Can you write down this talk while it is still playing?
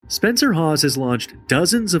Spencer Hawes has launched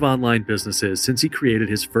dozens of online businesses since he created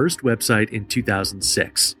his first website in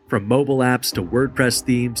 2006. From mobile apps to WordPress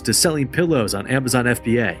themes to selling pillows on Amazon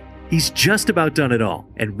FBA. He's just about done it all,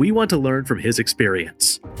 and we want to learn from his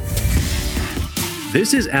experience.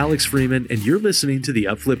 This is Alex Freeman, and you're listening to the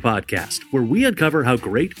Upflip Podcast, where we uncover how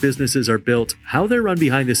great businesses are built, how they're run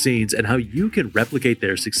behind the scenes, and how you can replicate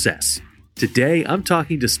their success. Today, I'm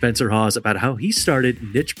talking to Spencer Hawes about how he started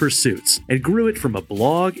Niche Pursuits and grew it from a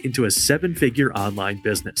blog into a 7-figure online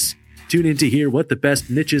business. Tune in to hear what the best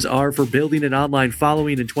niches are for building an online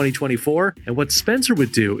following in 2024 and what Spencer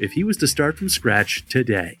would do if he was to start from scratch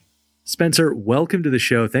today. Spencer, welcome to the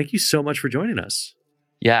show. Thank you so much for joining us.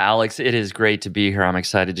 Yeah, Alex, it is great to be here. I'm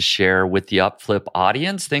excited to share with the Upflip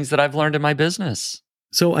audience things that I've learned in my business.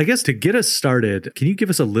 So I guess to get us started, can you give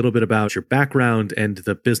us a little bit about your background and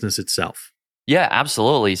the business itself? Yeah,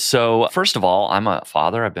 absolutely. So first of all, I'm a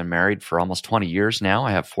father. I've been married for almost 20 years now.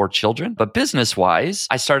 I have 4 children. But business-wise,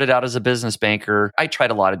 I started out as a business banker. I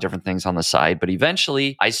tried a lot of different things on the side, but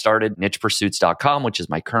eventually I started nichepursuits.com, which is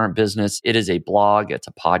my current business. It is a blog, it's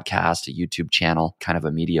a podcast, a YouTube channel, kind of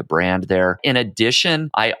a media brand there. In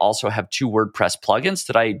addition, I also have 2 WordPress plugins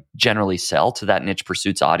that I generally sell to that Niche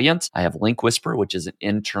Pursuits audience. I have Link Whisper, which is an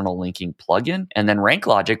internal linking plugin, and then Rank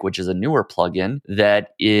Logic, which is a newer plugin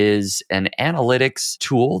that is an analytics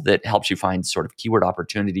tool that helps you find sort of keyword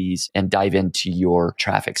opportunities and dive into your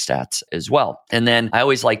traffic stats as well. And then I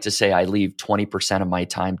always like to say I leave 20% of my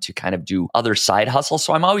time to kind of do other side hustles.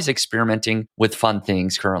 So I'm always experimenting with fun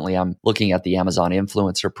things. Currently, I'm looking at the Amazon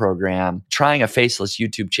Influencer Program, trying a faceless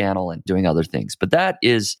YouTube channel and doing other things. But that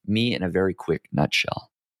is me in a very quick nutshell.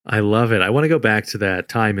 I love it. I want to go back to that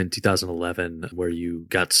time in 2011 where you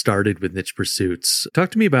got started with Niche Pursuits. Talk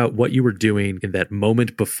to me about what you were doing in that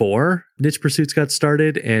moment before Niche Pursuits got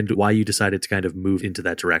started and why you decided to kind of move into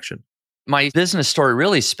that direction. My business story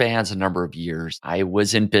really spans a number of years. I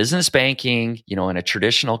was in business banking, in a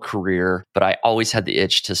traditional career, but I always had the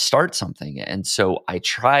itch to start something. And so I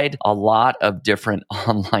tried a lot of different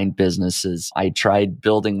online businesses. I tried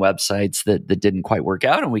building websites that didn't quite work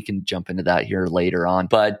out, and we can jump into that here later on.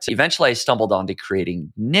 But eventually I stumbled onto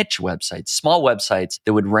creating niche websites, small websites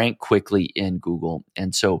that would rank quickly in Google.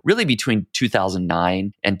 And so really between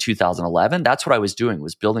 2009 and 2011, that's what I was doing,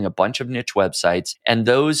 was building a bunch of niche websites, and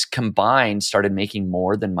those combined started making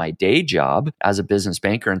more than my day job as a business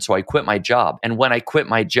banker. And so I quit my job. And when I quit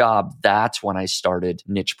my job, that's when I started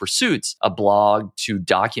Niche Pursuits, a blog to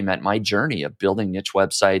document my journey of building niche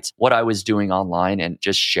websites, what I was doing online, and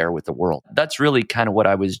just share with the world. That's really kind of what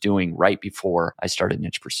I was doing right before I started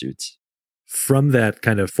Niche Pursuits. From that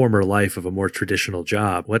kind of former life of a more traditional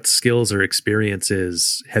job, what skills or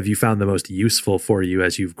experiences have you found the most useful for you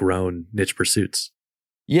as you've grown Niche Pursuits?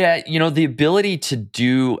 Yeah, the ability to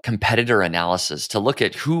do competitor analysis, to look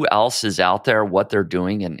at who else is out there, what they're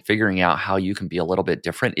doing, and figuring out how you can be a little bit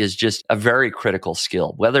different is just a very critical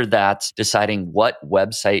skill. Whether that's deciding what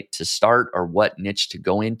website to start or what niche to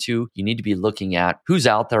go into, you need to be looking at who's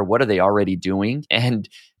out there, what are they already doing, and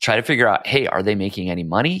try to figure out, hey, are they making any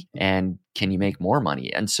money? And can you make more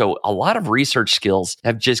money? And so a lot of research skills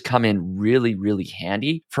have just come in really, really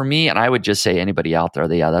handy for me. And I would just say anybody out there,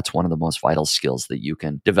 that's one of the most vital skills that you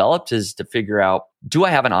can develop, is to figure out, do I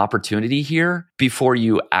have an opportunity here before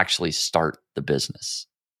you actually start the business?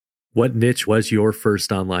 What niche was your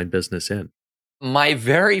first online business in? My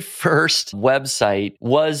very first website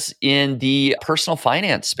was in the personal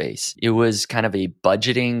finance space. It was kind of a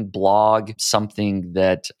budgeting blog, something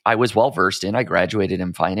that I was well versed in. I graduated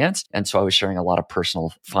in finance, and so I was sharing a lot of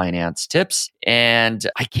personal finance tips. And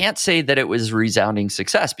I can't say that it was resounding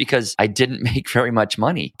success because I didn't make very much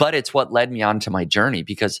money, but it's what led me on to my journey,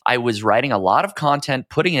 because I was writing a lot of content,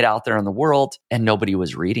 putting it out there in the world, and nobody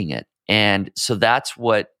was reading it. And so that's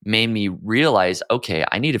what made me realize, okay,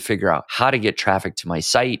 I need to figure out how to get traffic to my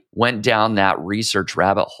site. Went down that research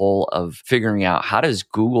rabbit hole of figuring out, how does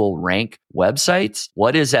Google rank websites?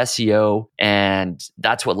 What is SEO? And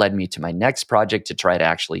that's what led me to my next project to try to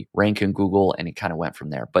actually rank in Google. And it kind of went from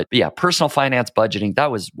there. But yeah, personal finance budgeting,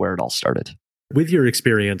 that was where it all started. With your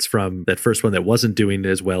experience from that first one that wasn't doing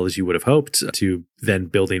as well as you would have hoped, to then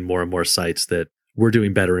building more and more sites that we're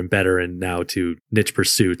doing better and better, and now to Niche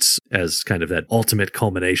Pursuits as kind of that ultimate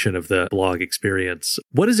culmination of the blog experience.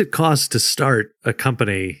 What does it cost to start a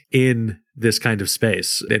company in this kind of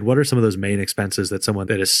space? And what are some of those main expenses that someone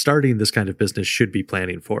that is starting this kind of business should be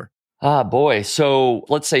planning for? Ah, boy. So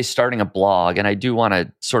let's say starting a blog, and I do want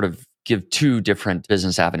to sort of give two different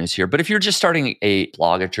business avenues here. But if you're just starting a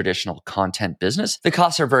blog, a traditional content business, the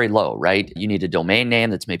costs are very low, right? You need a domain name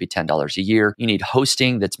that's maybe $10 a year. You need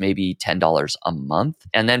hosting that's maybe $10 a month.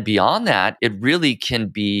 And then beyond that, it really can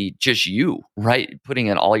be just you, right? Putting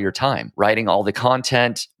in all your time, writing all the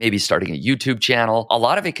content, maybe starting a YouTube channel. A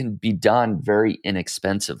lot of it can be done very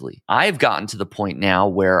inexpensively. I've gotten to the point now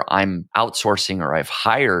where I'm outsourcing, or I've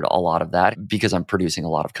hired a lot of that because I'm producing a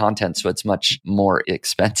lot of content. So it's much more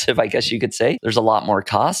expensive, I guess you could say. There's a lot more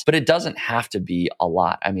cost, but it doesn't have to be a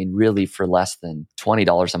lot. I mean, really, for less than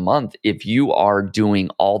 $20 a month, if you are doing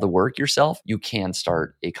all the work yourself, you can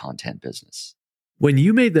start a content business. When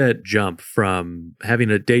you made that jump from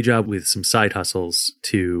having a day job with some side hustles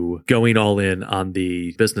to going all in on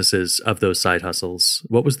the businesses of those side hustles,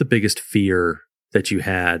 what was the biggest fear that you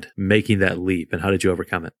had making that leap, and how did you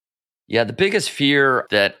overcome it? Yeah, the biggest fear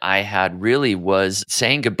that I had really was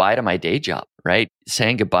saying goodbye to my day job, right?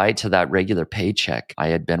 Saying goodbye to that regular paycheck. I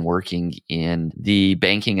had been working in the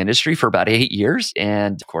banking industry for about 8 years.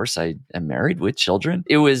 And of course, I am married with children.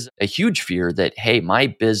 It was a huge fear that, hey, my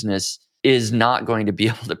business is not going to be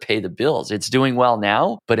able to pay the bills. It's doing well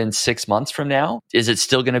now, but in 6 months from now, is it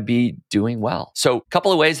still going to be doing well? So a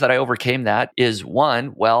couple of ways that I overcame that is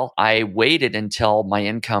one, well, I waited until my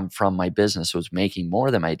income from my business was making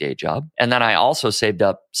more than my day job. And then I also saved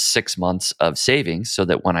up 6 months of savings so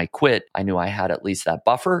that when I quit, I knew I had at least that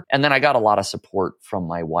buffer. And then I got a lot of support from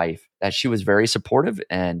my wife, that she was very supportive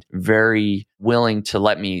and very willing to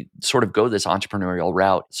let me sort of go this entrepreneurial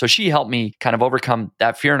route. So she helped me kind of overcome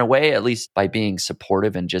that fear in a way, at least by being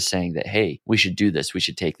supportive and just saying that, hey, we should do this. We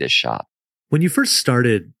should take this shot. When you first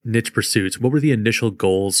started Niche Pursuits, what were the initial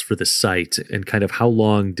goals for the site, and kind of how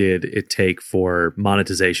long did it take for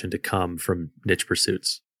monetization to come from Niche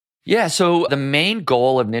Pursuits? Yeah, so the main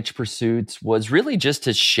goal of Niche Pursuits was really just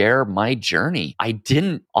to share my journey. I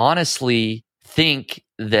didn't honestly think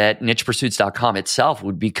that nichepursuits.com itself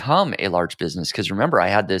would become a large business. Because remember, I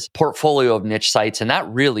had this portfolio of niche sites, and that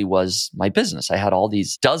really was my business. I had all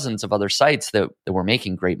these dozens of other sites that were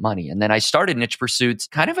making great money. And then I started Niche Pursuits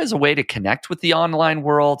kind of as a way to connect with the online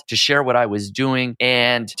world, to share what I was doing,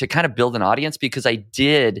 and to kind of build an audience. Because I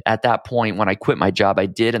did, at that point, when I quit my job, I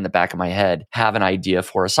did in the back of my head have an idea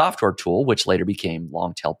for a software tool, which later became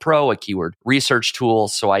Longtail Pro, a keyword research tool.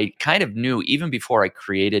 So I kind of knew, even before I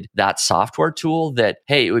created that software tool, that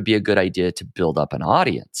hey, it would be a good idea to build up an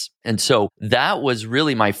audience. And so that was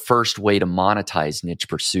really my first way to monetize Niche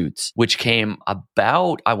Pursuits, which came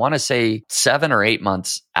about, I want to say 7 or 8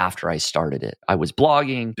 months after I started it. I was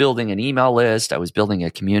blogging, building an email list. I was building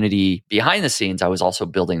a community. Behind the scenes, I was also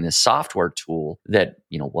building this software tool that,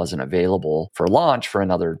 wasn't available for launch for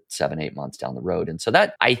another 7-8 months down the road. And so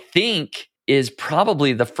that, I think, is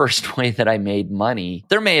probably the first way that I made money.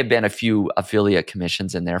 There may have been a few affiliate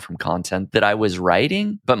commissions in there from content that I was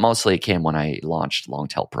writing, but mostly it came when I launched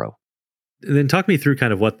Longtail Pro. And then talk me through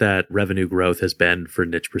kind of what that revenue growth has been for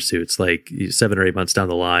Niche Pursuits, like 7 or 8 months down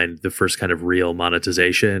the line, the first kind of real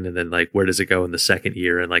monetization, and then like where does it go in the second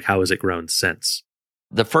year, and like how has it grown since?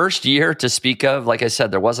 The first year to speak of, like I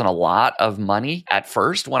said, there wasn't a lot of money at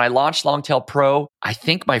first. When I launched Longtail Pro, I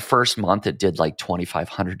think my first month it did like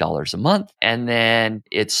 $2,500 a month. And then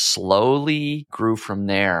it slowly grew from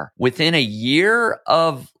there. Within a year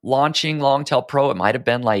of launching Longtail Pro, it might have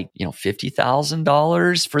been like,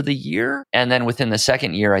 $50,000 for the year. And then within the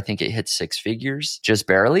second year, I think it hit 6 figures, just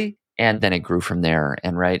barely. And then it grew from there.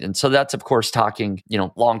 And so that's, of course, talking,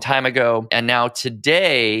 long time ago. And now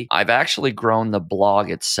today, I've actually grown the blog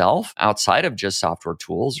itself outside of just software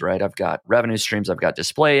tools, right? I've got revenue streams. I've got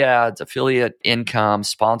display ads, affiliate income,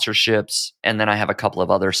 sponsorships, and then I have a couple of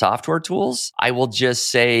other software tools. I will just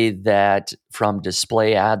say that from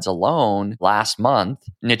display ads alone, last month,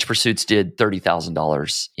 Niche Pursuits did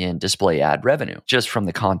 $30,000 in display ad revenue just from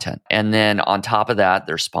the content. And then on top of that,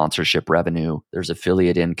 there's sponsorship revenue, there's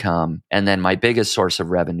affiliate income. And then my biggest source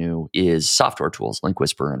of revenue is software tools,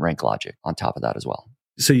 LinkWhisper and RankLogic on top of that as well.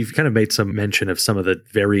 So you've kind of made some mention of some of the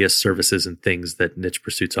various services and things that Niche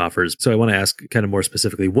Pursuits offers. So I want to ask kind of more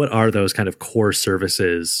specifically, what are those kind of core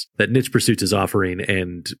services that Niche Pursuits is offering,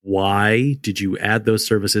 and why did you add those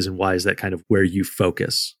services, and why is that kind of where you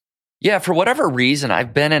focus? Yeah, for whatever reason,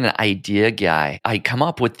 I've been an idea guy. I come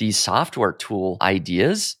up with these software tool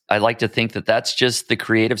ideas. I like to think that that's just the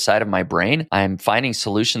creative side of my brain. I'm finding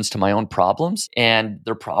solutions to my own problems, and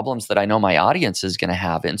they're problems that I know my audience is going to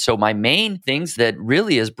have. And so my main things that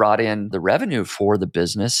really has brought in the revenue for the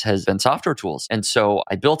business has been software tools. And so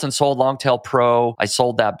I built and sold Longtail Pro. I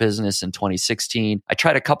sold that business in 2016. I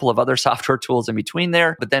tried a couple of other software tools in between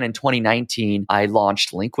there. But then in 2019, I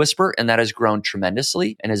launched LinkWhisper, and that has grown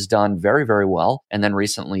tremendously and has done done very, very well. And then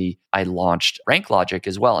recently I launched RankLogic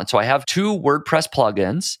as well. And so I have 2 WordPress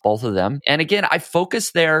plugins, both of them. And again, I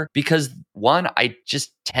focus there because one, I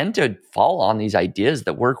just tend to fall on these ideas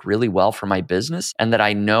that work really well for my business and that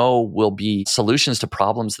I know will be solutions to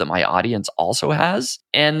problems that my audience also has.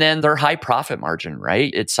 And then they're high profit margin,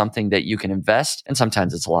 right? It's something that you can invest, and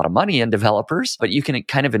sometimes it's a lot of money in developers, but you can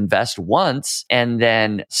kind of invest once and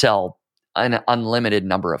then sell an unlimited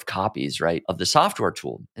number of copies, right, of the software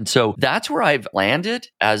tool. And so that's where I've landed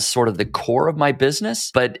as sort of the core of my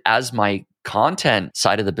business. But as my content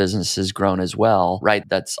side of the business has grown as well, right?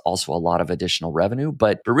 That's also a lot of additional revenue.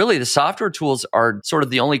 But really, the software tools are sort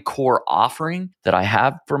of the only core offering that I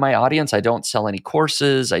have for my audience. I don't sell any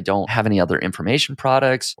courses. I don't have any other information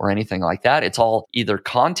products or anything like that. It's all either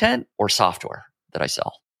content or software that I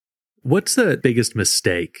sell. What's the biggest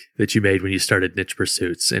mistake that you made when you started Niche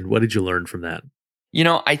Pursuits, and what did you learn from that?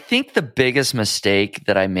 I think the biggest mistake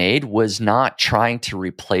that I made was not trying to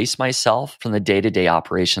replace myself from the day-to-day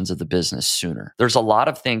operations of the business sooner. There's a lot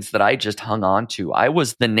of things that I just hung on to. I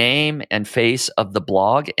was the name and face of the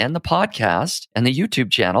blog and the podcast and the YouTube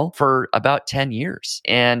channel for about 10 years.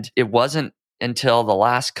 And it wasn't until the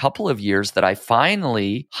last couple of years that I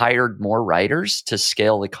finally hired more writers to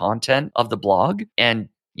scale the content of the blog. And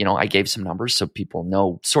I gave some numbers so people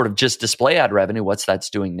know sort of just display ad revenue, what's that's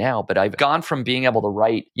doing now. But I've gone from being able to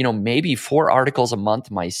write, maybe 4 articles a month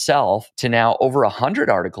myself to now over 100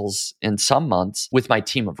 articles in some months with my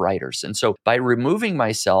team of writers. And so by removing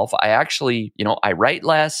myself, I actually, I write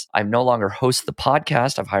less. I no longer host the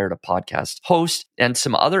podcast. I've hired a podcast host and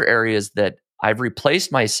some other areas that I've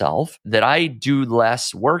replaced myself, that I do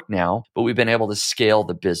less work now, but we've been able to scale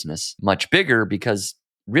the business much bigger because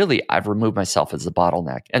really, I've removed myself as the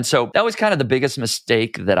bottleneck. And so that was kind of the biggest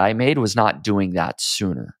mistake that I made, was not doing that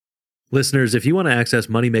sooner. Listeners, if you want to access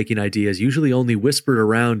money-making ideas usually only whispered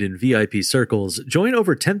around in VIP circles, join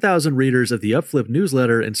over 10,000 readers of the Upflip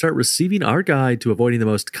newsletter and start receiving our guide to avoiding the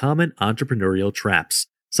most common entrepreneurial traps.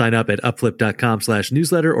 Sign up at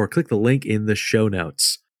upflip.com/newsletter or click the link in the show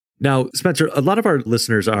notes. Now, Spencer, a lot of our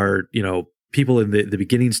listeners are, people in the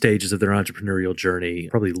beginning stages of their entrepreneurial journey,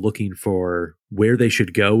 probably looking for where they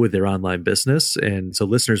should go with their online business. And so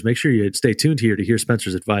listeners, make sure you stay tuned here to hear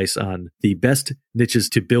Spencer's advice on the best niches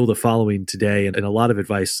to build a following today, and a lot of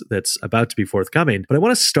advice that's about to be forthcoming. But I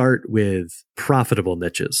want to start with profitable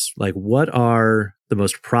niches. Like, what are the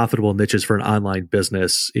most profitable niches for an online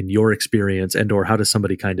business in your experience, and or how does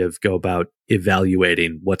somebody kind of go about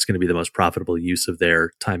evaluating what's going to be the most profitable use of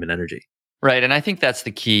their time and energy? Right. And I think that's the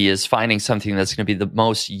key, is finding something that's going to be the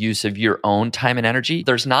most use of your own time and energy.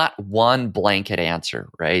 There's not one blanket answer,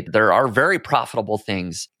 right? There are very profitable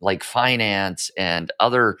things like finance and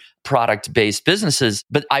other product-based businesses,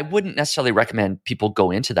 but I wouldn't necessarily recommend people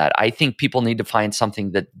go into that. I think people need to find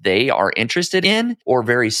something that they are interested in or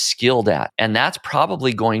very skilled at. And that's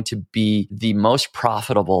probably going to be the most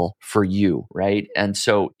profitable for you, right? And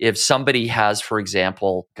so if somebody has, for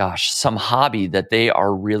example, some hobby that they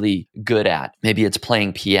are really good at, maybe it's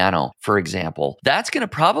playing piano, for example, that's going to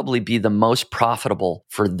probably be the most profitable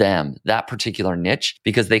for them, that particular niche,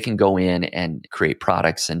 because they can go in and create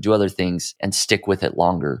products and do other things and stick with it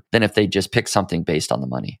longer than if they just pick something based on the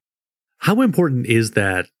money. How important is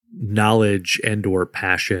that knowledge and or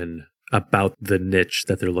passion about the niche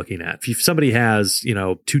that they're looking at? If somebody has,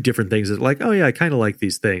 2 different things that like, oh yeah, I kind of like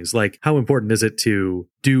these things. Like, how important is it to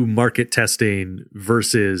do market testing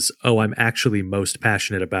versus, oh, I'm actually most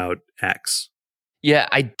passionate about X? Yeah,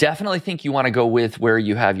 I definitely think you want to go with where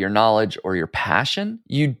you have your knowledge or your passion.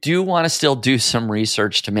 You do want to still do some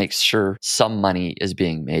research to make sure some money is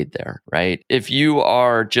being made there, right? If you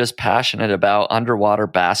are just passionate about underwater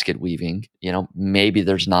basket weaving, maybe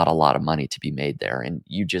there's not a lot of money to be made there, and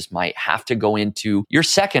you just might have to go into your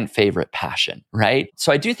second favorite passion, right?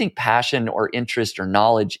 So I do think passion or interest or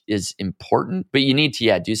knowledge is important, but you need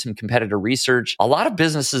to, do some competitor research. A lot of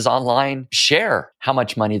businesses online share how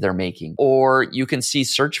much money they're making, or you can see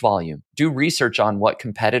search volume. Do research on what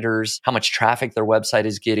competitors, how much traffic their website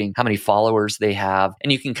is getting, how many followers they have,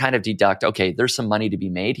 and you can kind of deduct, okay, there's some money to be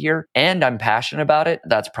made here, and I'm passionate about it.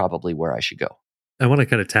 That's probably where I should go. I want to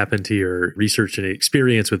kind of tap into your research and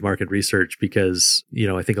experience with market research because,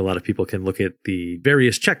 I think a lot of people can look at the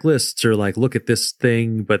various checklists or like look at this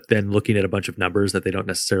thing, but then looking at a bunch of numbers that they don't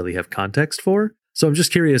necessarily have context for. So I'm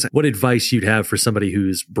just curious what advice you'd have for somebody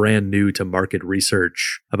who's brand new to market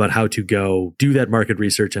research about how to go do that market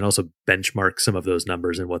research and also benchmark some of those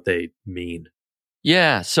numbers and what they mean.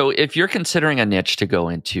 Yeah. So if you're considering a niche to go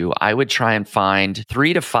into, I would try and find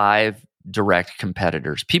 3 to 5 direct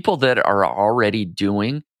competitors, people that are already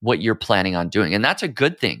doing what you're planning on doing. And that's a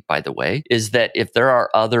good thing, by the way, is that if there are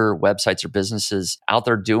other websites or businesses out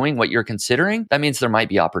there doing what you're considering, that means there might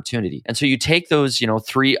be opportunity. And so you take those,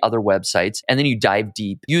 3 other websites and then you dive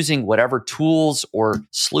deep using whatever tools or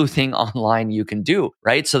sleuthing online you can do,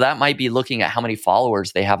 right? So that might be looking at how many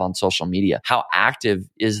followers they have on social media. How active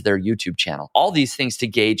is their YouTube channel? All these things to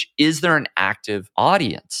gauge, is there an active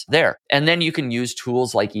audience there? And then you can use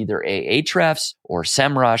tools like either Ahrefs or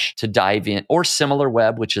SEMrush to dive in, or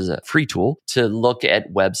SimilarWeb, which is a free tool, to look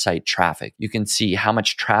at website traffic. You can see how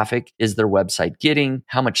much traffic is their website getting,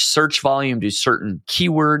 how much search volume do certain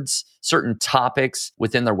keywords, certain topics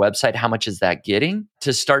within their website, how much is that getting,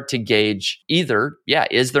 to start to gauge either,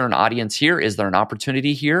 is there an audience here? Is there an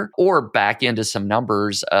opportunity here? Or back into some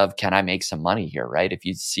numbers of, can I make some money here, right? If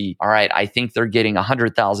you see, all right, I think they're getting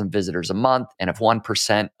 100,000 visitors a month. And if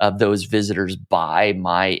 1% of those visitors buy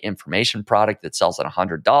my information product that sells at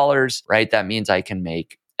 $100, right? That means I can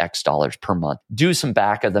make X dollars per month. Do some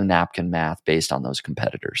back of the napkin math based on those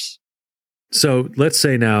competitors. So let's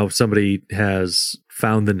say now somebody has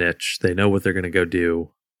found the niche. They know what they're going to go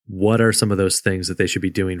do. What are some of those things that they should be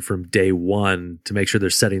doing from day one to make sure they're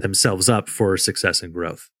setting themselves up for success and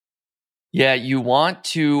growth? Yeah, you want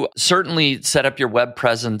to certainly set up your web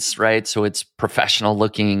presence, right? So it's professional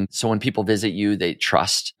looking. So when people visit you, they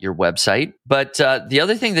trust your website. But the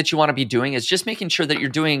other thing that you want to be doing is just making sure that you're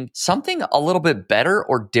doing something a little bit better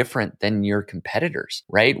or different than your competitors,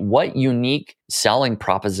 right? What unique selling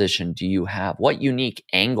proposition do you have? What unique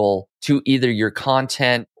angle to either your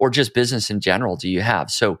content or just business in general do you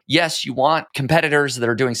have? So yes, you want competitors that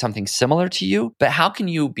are doing something similar to you, but how can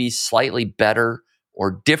you be slightly better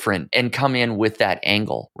or different and come in with that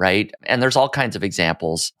angle, right? And there's all kinds of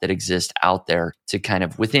examples that exist out there to kind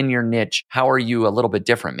of within your niche. How are you a little bit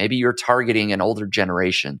different? Maybe you're targeting an older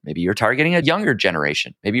generation. Maybe you're targeting a younger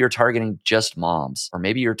generation. Maybe you're targeting just moms, or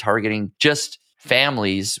maybe you're targeting just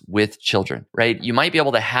families with children, right? You might be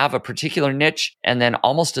able to have a particular niche and then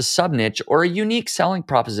almost a sub niche or a unique selling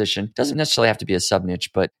proposition. Doesn't necessarily have to be a sub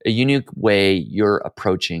niche, but a unique way you're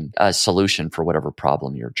approaching a solution for whatever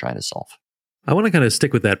problem you're trying to solve. I want to kind of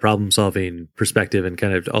stick with that problem-solving perspective and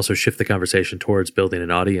kind of also shift the conversation towards building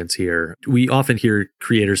an audience here. We often hear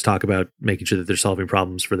creators talk about making sure that they're solving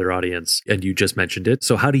problems for their audience, and you just mentioned it.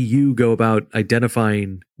 So how do you go about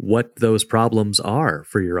identifying what those problems are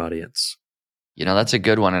for your audience? That's a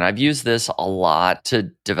good one. And I've used this a lot to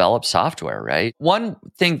develop software, right? One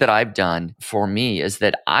thing that I've done for me is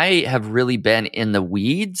that I have really been in the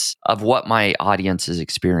weeds of what my audience is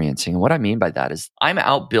experiencing. And what I mean by that is I'm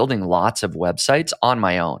out building lots of websites on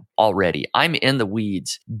my own already. I'm in the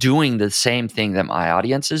weeds doing the same thing that my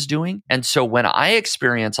audience is doing. And so when I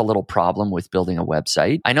experience a little problem with building a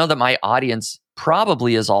website, I know that my audience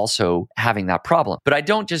probably is also having that problem. But I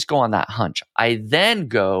don't just go on that hunch. I then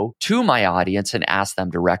go to my audience and ask them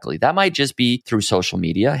directly. That might just be through social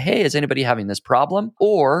media. Hey, is anybody having this problem?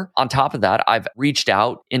 Or on top of that, I've reached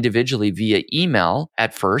out individually via email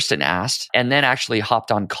at first and asked, and then actually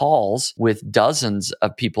hopped on calls with dozens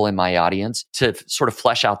of people in my audience to sort of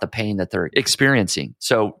flesh out the pain that they're experiencing.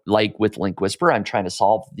 So like with Link Whisper, I'm trying to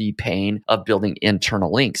solve the pain of building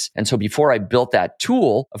internal links. And so before I built that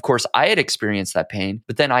tool, of course, I had experienced that pain,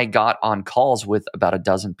 but then I got on calls with about a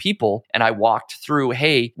dozen people and I walked through,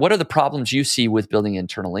 hey, what are the problems you see with building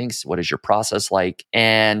internal links? What is your process like?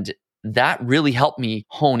 And that really helped me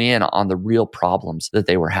hone in on the real problems that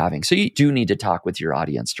they were having. So you do need to talk with your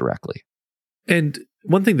audience directly. And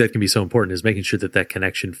one thing that can be so important is making sure that that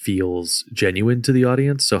connection feels genuine to the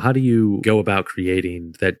audience. So how do you go about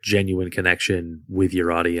creating that genuine connection with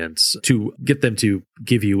your audience to get them to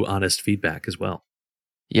give you honest feedback as well?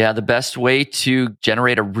 Yeah, the best way to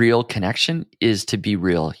generate a real connection is to be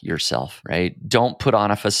real yourself, right? Don't put on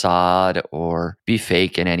a facade or be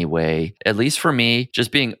fake in any way. At least for me, just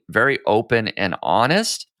being very open and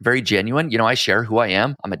honest, very genuine. I share who I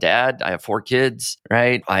am. I'm a dad. I have 4 kids,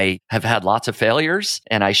 right? I have had lots of failures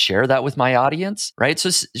and I share that with my audience, right?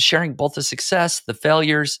 So sharing both the success, the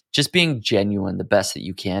failures, just being genuine, the best that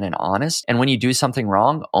you can and honest. And when you do something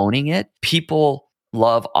wrong, owning it, people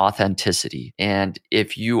love authenticity. And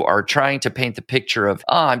if you are trying to paint the picture of,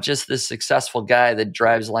 I'm just this successful guy that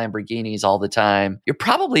drives Lamborghinis all the time, you're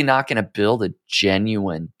probably not going to build a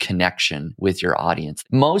genuine connection with your audience.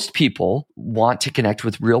 Most people want to connect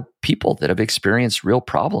with real people that have experienced real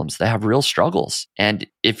problems, that have real struggles. And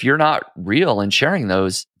if you're not real in sharing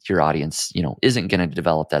those, your audience, isn't going to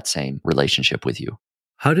develop that same relationship with you.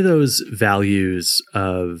 How do those values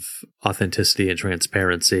of authenticity and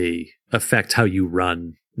transparency affect how you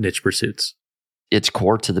run Niche Pursuits? It's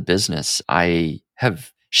core to the business. I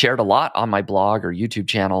have shared a lot on my blog or YouTube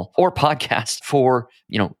channel or podcast for,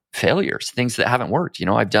 failures, things that haven't worked.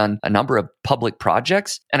 I've done a number of public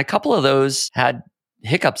projects, and a couple of those had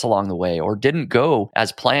hiccups along the way or didn't go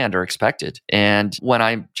as planned or expected. And when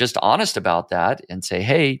I'm just honest about that and say,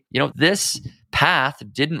 hey, this path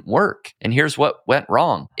didn't work and here's what went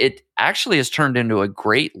wrong, it actually has turned into a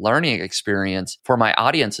great learning experience for my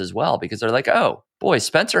audience as well, because they're like, oh boy,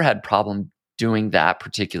 Spencer had problem doing that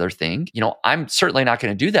particular thing. I'm certainly not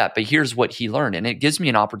going to do that, but here's what he learned. And it gives me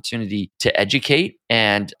an opportunity to educate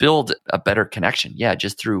and build a better connection. Yeah,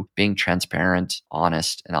 just through being transparent,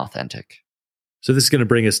 honest, and authentic. So this is going to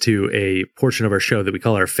bring us to a portion of our show that we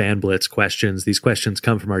call our Fan Blitz questions. These questions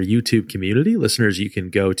come from our YouTube community. Listeners, you can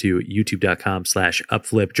go to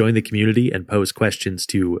youtube.com/upflip, join the community, and pose questions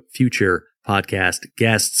to future podcast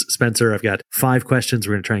guests. Spencer, I've got 5 questions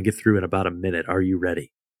we're going to try and get through in about a minute. Are you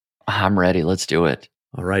ready? I'm ready. Let's do it.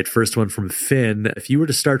 All right. First one from Finn. If you were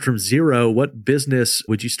to start from zero, what business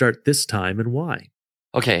would you start this time and why?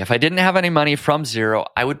 Okay, if I didn't have any money from zero,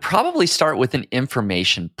 I would probably start with an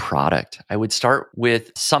information product. I would start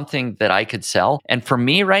with something that I could sell. And for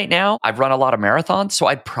me right now, I've run a lot of marathons, so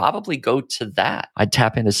I'd probably go to that. I'd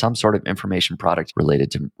tap into some sort of information product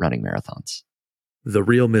related to running marathons. The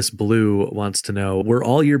real Miss Blue wants to know, were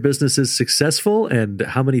all your businesses successful and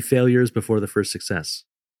how many failures before the first success?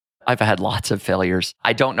 I've had lots of failures.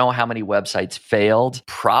 I don't know how many websites failed.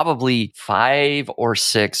 Probably 5 or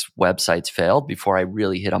 6 websites failed before I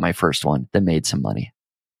really hit on my first one that made some money.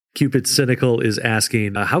 Cupid Cynical is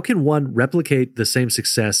asking, how can one replicate the same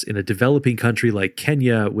success in a developing country like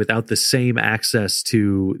Kenya without the same access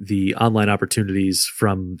to the online opportunities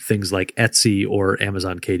from things like Etsy or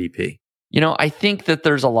Amazon KDP? I think that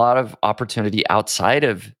there's a lot of opportunity outside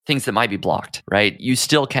of things that might be blocked, right? You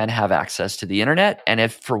still can have access to the internet. And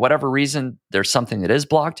if for whatever reason there's something that is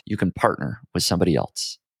blocked, you can partner with somebody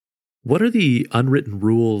else. What are the unwritten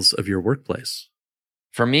rules of your workplace?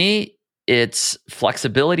 For me, it's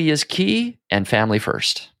flexibility is key and family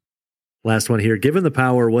first. Last one here. Given the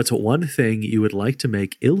power, what's one thing you would like to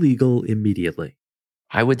make illegal immediately?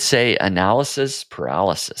 I would say analysis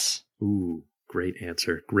paralysis. Ooh. Great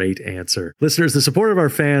answer. Great answer. Listeners, the support of our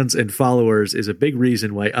fans and followers is a big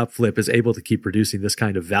reason why Upflip is able to keep producing this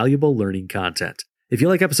kind of valuable learning content. If you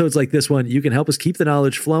like episodes like this one, you can help us keep the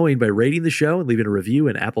knowledge flowing by rating the show and leaving a review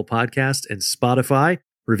in Apple Podcasts and Spotify.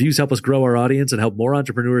 Reviews help us grow our audience and help more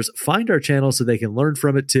entrepreneurs find our channel so they can learn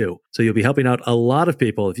from it too. So you'll be helping out a lot of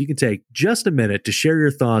people if you can take just a minute to share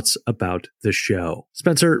your thoughts about the show.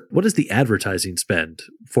 Spencer, what is the advertising spend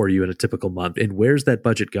for you in a typical month, and where's that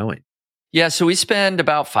budget going? Yeah, so we spend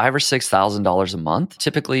about $5,000 or $6,000 a month,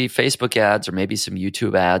 typically Facebook ads or maybe some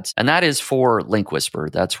YouTube ads. And that is for Link Whisper.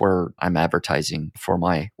 That's where I'm advertising for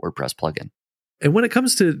my WordPress plugin. And when it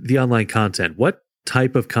comes to the online content, what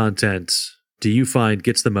type of content do you find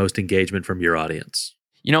gets the most engagement from your audience?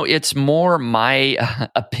 It's more my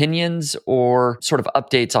opinions or sort of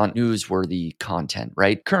updates on newsworthy content,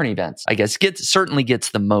 right? Current events, I guess, certainly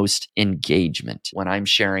gets the most engagement when I'm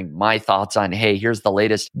sharing my thoughts on, hey, here's the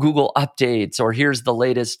latest Google updates, or here's the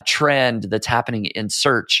latest trend that's happening in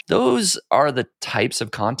search. Those are the types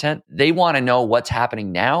of content. They want to know what's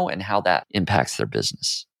happening now and how that impacts their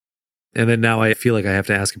business. And then now I feel like I have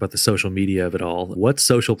to ask about the social media of it all. What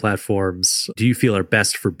social platforms do you feel are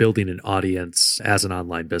best for building an audience as an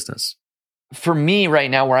online business? For me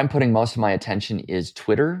right now, where I'm putting most of my attention is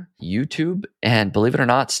Twitter, YouTube, and believe it or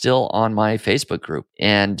not, still on my Facebook group.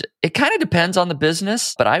 And it kind of depends on the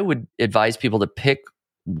business, but I would advise people to pick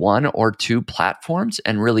 1 or 2 platforms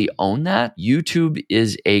and really own that. YouTube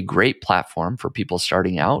is a great platform for people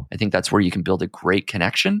starting out. I think that's where you can build a great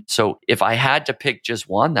connection. So if I had to pick just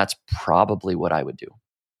one, that's probably what I would do.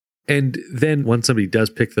 And then once somebody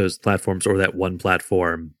does pick those platforms or that one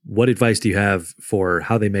platform, what advice do you have for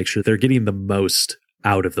how they make sure they're getting the most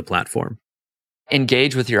out of the platform?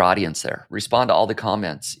 Engage with your audience there. Respond to all the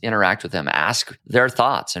comments, interact with them, ask their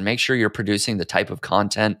thoughts, and make sure you're producing the type of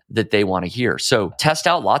content that they want to hear. So test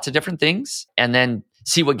out lots of different things and then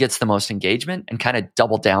see what gets the most engagement and kind of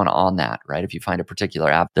double down on that, right? If you find a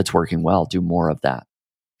particular app that's working well, do more of that.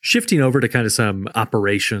 Shifting over to kind of some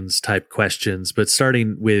operations type questions, but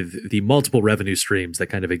starting with the multiple revenue streams that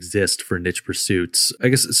kind of exist for niche pursuits. I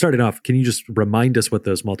guess starting off, can you just remind us what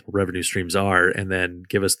those multiple revenue streams are and then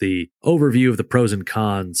give us the overview of the pros and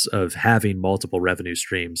cons of having multiple revenue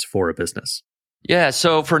streams for a business? Yeah,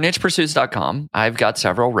 so for nichepursuits.com, I've got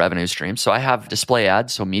several revenue streams. So I have display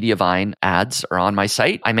ads, so Mediavine ads are on my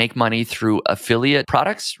site. I make money through affiliate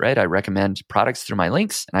products, right? I recommend products through my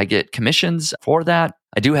links and I get commissions for that.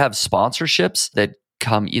 I do have sponsorships that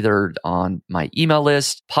come either on my email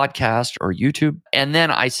list, podcast, or YouTube. And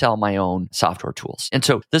then I sell my own software tools. And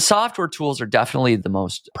so the software tools are definitely the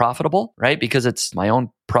most profitable, right? Because it's my own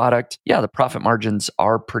product. Yeah, the profit margins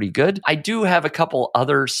are pretty good. I do have a couple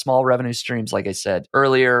other small revenue streams, like I said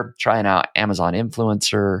earlier, trying out Amazon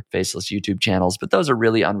Influencer, faceless YouTube channels, but those are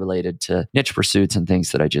really unrelated to niche pursuits and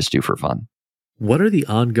things that I just do for fun. What are the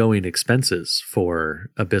ongoing expenses for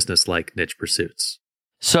a business like Niche Pursuits?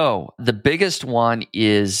 So the biggest one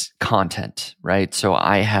is content, right? So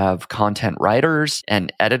I have content writers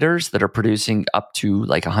and editors that are producing up to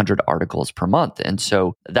like 100 articles per month. And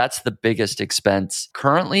so that's the biggest expense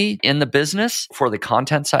currently in the business for the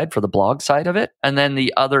content side, for the blog side of it. And then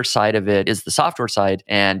the other side of it is the software side.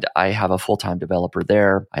 And I have a full-time developer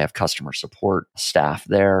there. I have customer support staff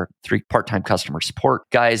there, 3 part-time customer support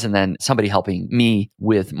guys, and then somebody helping me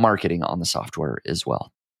with marketing on the software as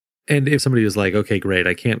well. And if somebody was like, okay, great,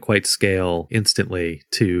 I can't quite scale instantly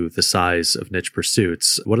to the size of Niche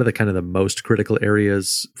Pursuits, what are the kind of the most critical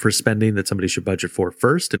areas for spending that somebody should budget for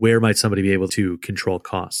first? Where might somebody be able to control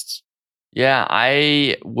costs? Yeah,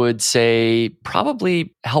 I would say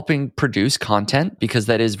probably helping produce content because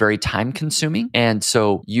that is very time consuming. And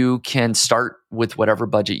so you can start with whatever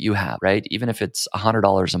budget you have, right? Even if it's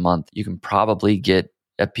 $100 a month, you can probably get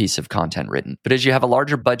a piece of content written. But as you have a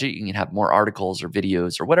larger budget, you can have more articles or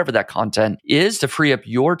videos or whatever that content is to free up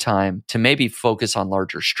your time to maybe focus on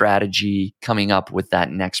larger strategy, coming up with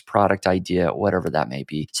that next product idea, whatever that may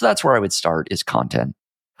be. So that's where I would start is content.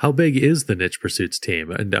 How big is the Niche Pursuits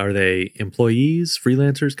team? And are they employees,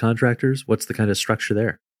 freelancers, contractors? What's the kind of structure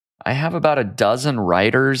there? I have about a dozen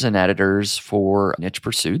writers and editors for Niche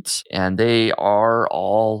Pursuits, and they are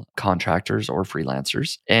all contractors or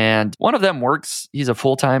freelancers. And one of them works, he's a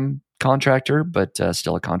full-time contractor, but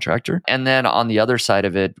still a contractor. And then on the other side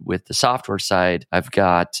of it, with the software side, I've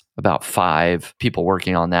got about 5 people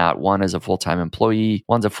working on that. One is a full-time employee,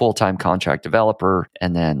 one's a full-time contract developer,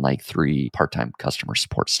 and then like 3 part-time customer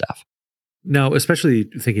support staff. Now, especially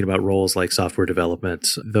thinking about roles like software development,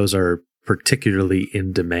 those are particularly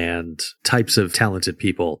in demand types of talented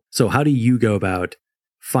people. So how do you go about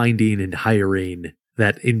finding and hiring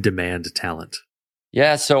that in demand talent?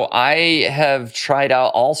 Yeah, so I have tried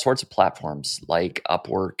out all sorts of platforms like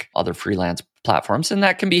Upwork, other freelance platforms, and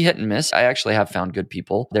that can be hit and miss. I actually have found good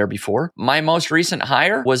people there before. My most recent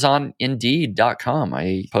hire was on Indeed.com.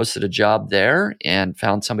 I posted a job there and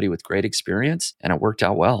found somebody with great experience, and it worked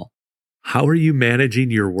out well. How are you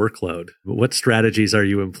managing your workload? What strategies are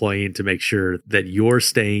you employing to make sure that you're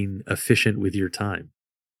staying efficient with your time?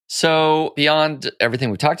 So beyond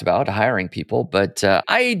everything we've talked about, hiring people, but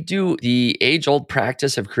I do the age-old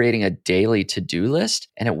practice of creating a daily to-do list,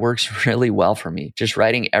 and it works really well for me. Just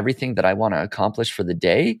writing everything that I want to accomplish for the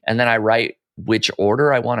day, and then I write which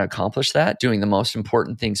order I want to accomplish that, doing the most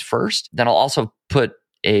important things first. Then I'll also put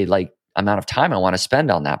a amount of time I want to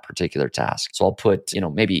spend on that particular task. So I'll put,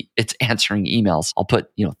 maybe it's answering emails. I'll put,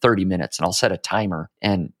 30 minutes and I'll set a timer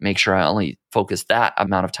and make sure I only focus that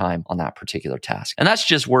amount of time on that particular task. And that's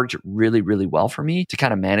just worked really, really well for me to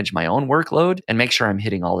kind of manage my own workload and make sure I'm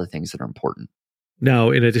hitting all the things that are important.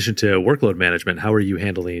 Now, in addition to workload management, how are you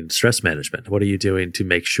handling stress management? What are you doing to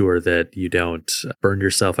make sure that you don't burn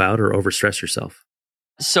yourself out or overstress yourself?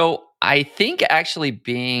 So I think actually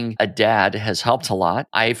being a dad has helped a lot.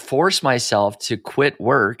 I force myself to quit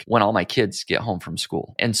work when all my kids get home from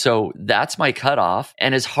school. And so that's my cutoff.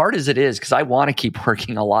 And as hard as it is, because I want to keep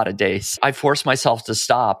working a lot of days, I force myself to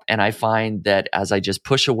stop. And I find that as I just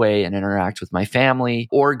push away and interact with my family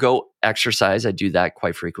or go exercise, I do that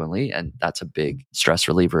quite frequently. And that's a big stress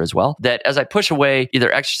reliever as well. That as I push away,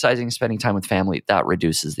 either exercising, spending time with family, that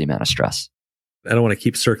reduces the amount of stress. I don't want to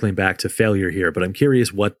keep circling back to failure here, but I'm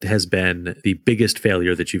curious what has been the biggest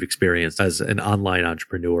failure that you've experienced as an online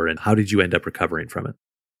entrepreneur, and how did you end up recovering from it?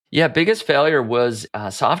 Yeah, biggest failure was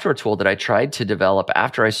a software tool that I tried to develop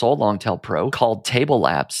after I sold Longtail Pro called Table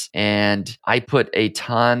Labs. And I put a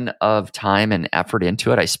ton of time and effort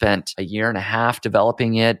into it. I spent a year and a half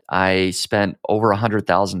developing it. I spent over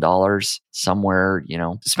 $100,000 somewhere,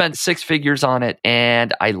 spent 6 figures on it.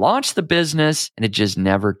 And I launched the business and it just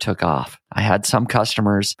never took off. I had some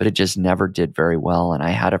customers, but it just never did very well. And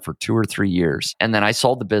I had it for 2 or 3 years. And then I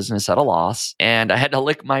sold the business at a loss and I had to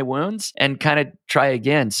lick my wounds and kind of try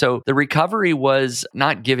again. So the recovery was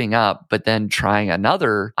not giving up, but then trying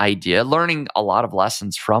another idea, learning a lot of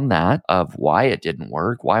lessons from that of why it didn't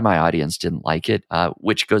work, why my audience didn't like it,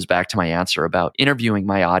 which goes back to my answer about interviewing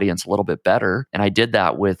my audience a little bit better. And I did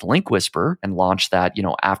that with Link Whisper and launched that,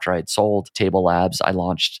 after I'd sold Table Labs, I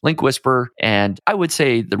launched Link Whisper. And I would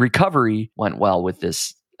say the recovery went well with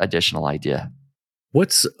this additional idea.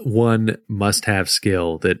 What's one must-have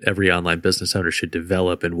skill that every online business owner should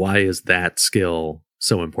develop, and why is that skill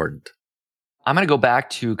so important? I'm going to go back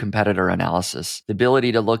to competitor analysis, the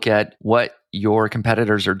ability to look at what your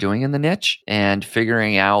competitors are doing in the niche and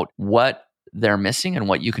figuring out what they're missing and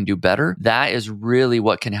what you can do better. That is really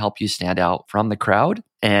what can help you stand out from the crowd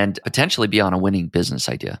and potentially be on a winning business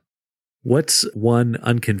idea. What's one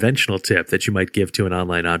unconventional tip that you might give to an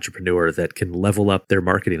online entrepreneur that can level up their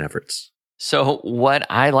marketing efforts? So what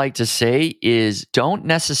I like to say is don't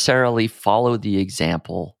necessarily follow the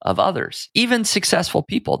example of others, even successful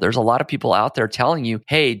people. There's a lot of people out there telling you,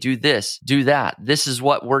 hey, do this, do that. This is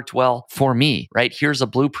what worked well for me, right? Here's a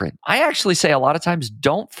blueprint. I actually say a lot of times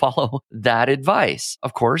don't follow that advice.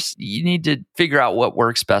 Of course, you need to figure out what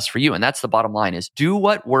works best for you. And that's the bottom line is do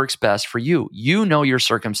what works best for you. You know your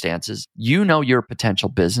circumstances. You know your potential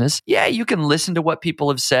business. Yeah, you can listen to what people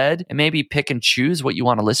have said and maybe pick and choose what you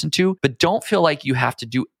want to listen to, but don't feel like you have to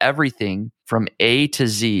do everything from A to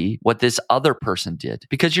Z what this other person did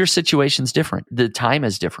because your situation's different. The time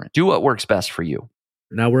is different. Do what works best for you.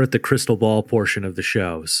 Now we're at the crystal ball portion of the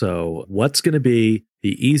show. So what's going to be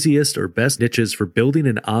the easiest or best niches for building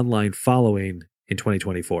an online following in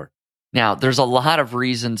 2024? Now, there's a lot of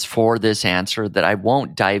reasons for this answer that I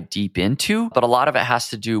won't dive deep into, but a lot of it has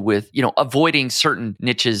to do with, avoiding certain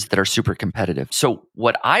niches that are super competitive. So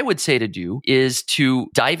what I would say to do is to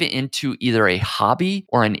dive into either a hobby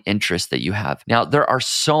or an interest that you have. Now, there are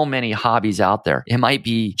so many hobbies out there. It might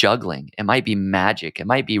be juggling. It might be magic. It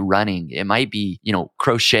might be running. It might be,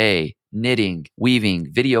 crochet, knitting, weaving,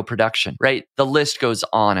 video production, right? The list goes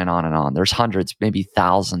on and on and on. There's hundreds, maybe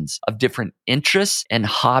thousands of different interests and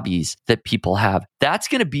hobbies that people have. That's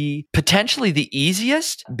going to be potentially the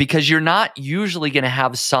easiest because you're not usually going to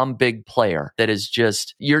have some big player that is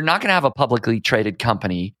you're not going to have a publicly traded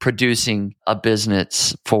company producing a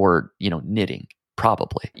business for, knitting.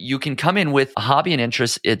 Probably. You can come in with a hobby and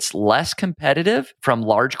interest. It's less competitive from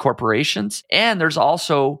large corporations. And there's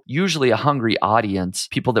also usually a hungry audience,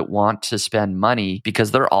 people that want to spend money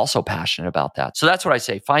because they're also passionate about that. So that's what I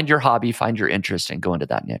say. Find your hobby, find your interest, and go into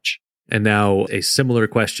that niche. And now a similar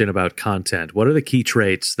question about content. What are the key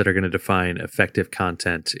traits that are going to define effective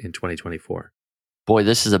content in 2024? Boy,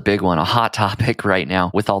 this is a big one, a hot topic right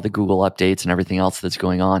now with all the Google updates and everything else that's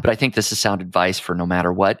going on. But I think this is sound advice for no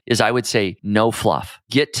matter what, is I would say no fluff.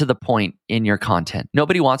 Get to the point in your content.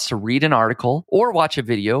 Nobody wants to read an article or watch a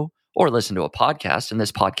video or listen to a podcast. And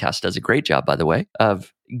this podcast does a great job, by the way,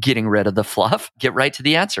 of getting rid of the fluff. Get right to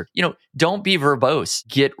the answer. Don't be verbose.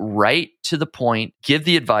 Get right to the point. Give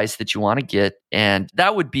the advice that you want to get. And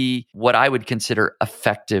that would be what I would consider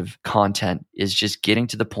effective content, is just getting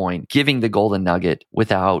to the point, giving the golden nugget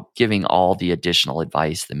without giving all the additional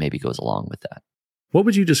advice that maybe goes along with that. What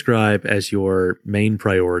would you describe as your main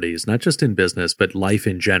priorities, not just in business, but life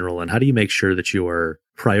in general? And how do you make sure that you are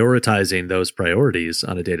prioritizing those priorities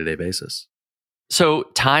on a day-to-day basis? So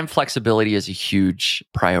time flexibility is a huge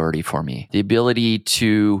priority for me. The ability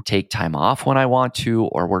to take time off when I want to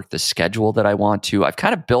or work the schedule that I want to. I've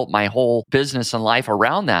kind of built my whole business and life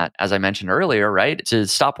around that, as I mentioned earlier, right? To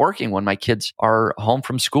stop working when my kids are home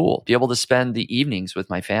from school, be able to spend the evenings with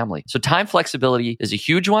my family. So time flexibility is a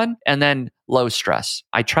huge one. And then low stress.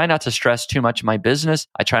 I try not to stress too much in my business.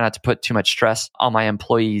 I try not to put too much stress on my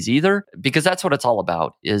employees either, because that's what it's all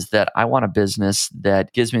about, is that I want a business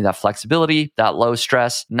that gives me that flexibility, that low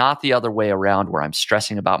stress, not the other way around where I'm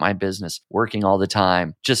stressing about my business, working all the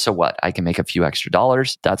time, just so what? I can make a few extra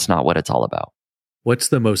dollars. That's not what it's all about. What's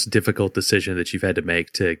the most difficult decision that you've had to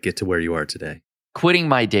make to get to where you are today? Quitting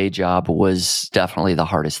my day job was definitely the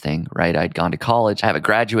hardest thing, right? I'd gone to college. I have a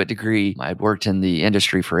graduate degree. I'd worked in the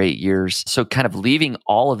industry for 8 years. So kind of leaving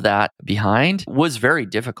all of that behind was very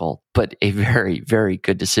difficult, but a very, very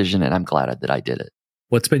good decision. And I'm glad that I did it.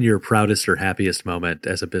 What's been your proudest or happiest moment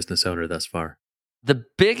as a business owner thus far? The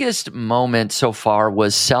biggest moment so far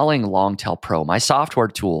was selling Longtail Pro, my software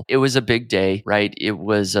tool. It was a big day, right? It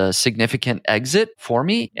was a significant exit for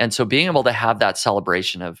me. And so being able to have that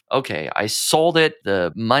celebration of, okay, I sold it,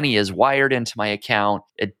 the money is wired into my account.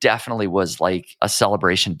 It definitely was like a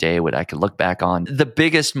celebration day what I could look back on. The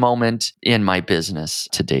biggest moment in my business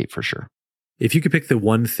to date, for sure. If you could pick the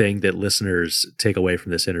one thing that listeners take away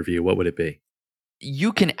from this interview, what would it be?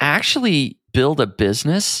 You can actually build a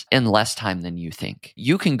business in less time than you think.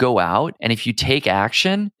 You can go out and if you take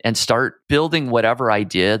action and start building whatever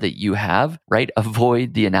idea that you have, right?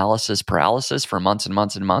 Avoid the analysis paralysis for months and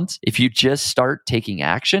months and months. If you just start taking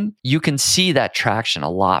action, you can see that traction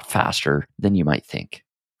a lot faster than you might think.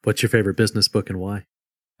 What's your favorite business book and why?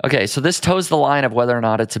 Okay, so this toes the line of whether or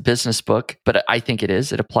not it's a business book, but I think it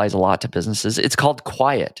is. It applies a lot to businesses. It's called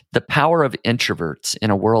Quiet, The Power of Introverts in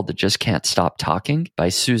a World That Just Can't Stop Talking by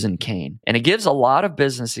Susan Cain. And it gives a lot of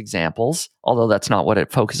business examples, although that's not what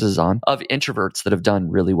it focuses on, of introverts that have done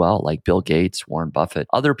really well, like Bill Gates, Warren Buffett,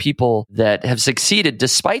 other people that have succeeded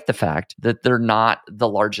despite the fact that they're not the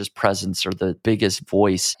largest presence or the biggest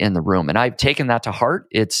voice in the room. And I've taken that to heart.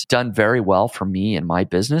 It's done very well for me and my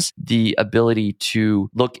business. The ability to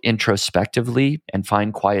look introspectively and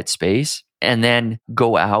find quiet space and then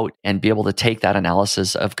go out and be able to take that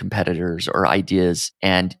analysis of competitors or ideas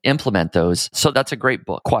and implement those. So that's a great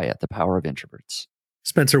book, Quiet, The Power of Introverts.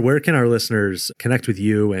 Spencer, where can our listeners connect with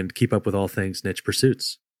you and keep up with all things Niche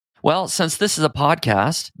Pursuits? Well, since this is a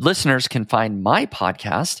podcast, listeners can find my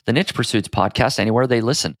podcast, the Niche Pursuits Podcast, anywhere they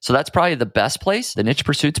listen. So that's probably the best place, the Niche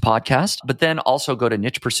Pursuits Podcast. But then also go to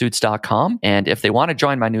nichepursuits.com. And if they want to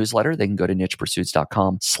join my newsletter, they can go to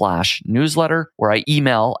nichepursuits.com/newsletter, where I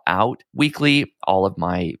email out weekly all of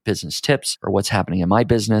my business tips or what's happening in my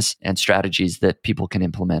business and strategies that people can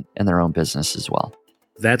implement in their own business as well.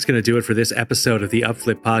 That's going to do it for this episode of the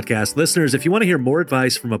Upflip Podcast. Listeners, if you want to hear more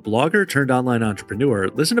advice from a blogger turned online entrepreneur,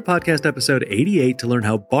 listen to podcast episode 88 to learn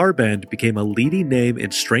how Barbend became a leading name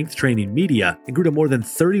in strength training media and grew to more than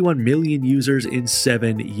 31 million users in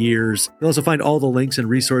 7 years. You'll also find all the links and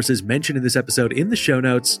resources mentioned in this episode in the show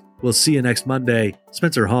notes. We'll see you next Monday.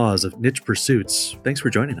 Spencer Hawes of Niche Pursuits, thanks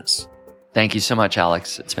for joining us. Thank you so much,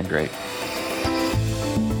 Alex. It's been great.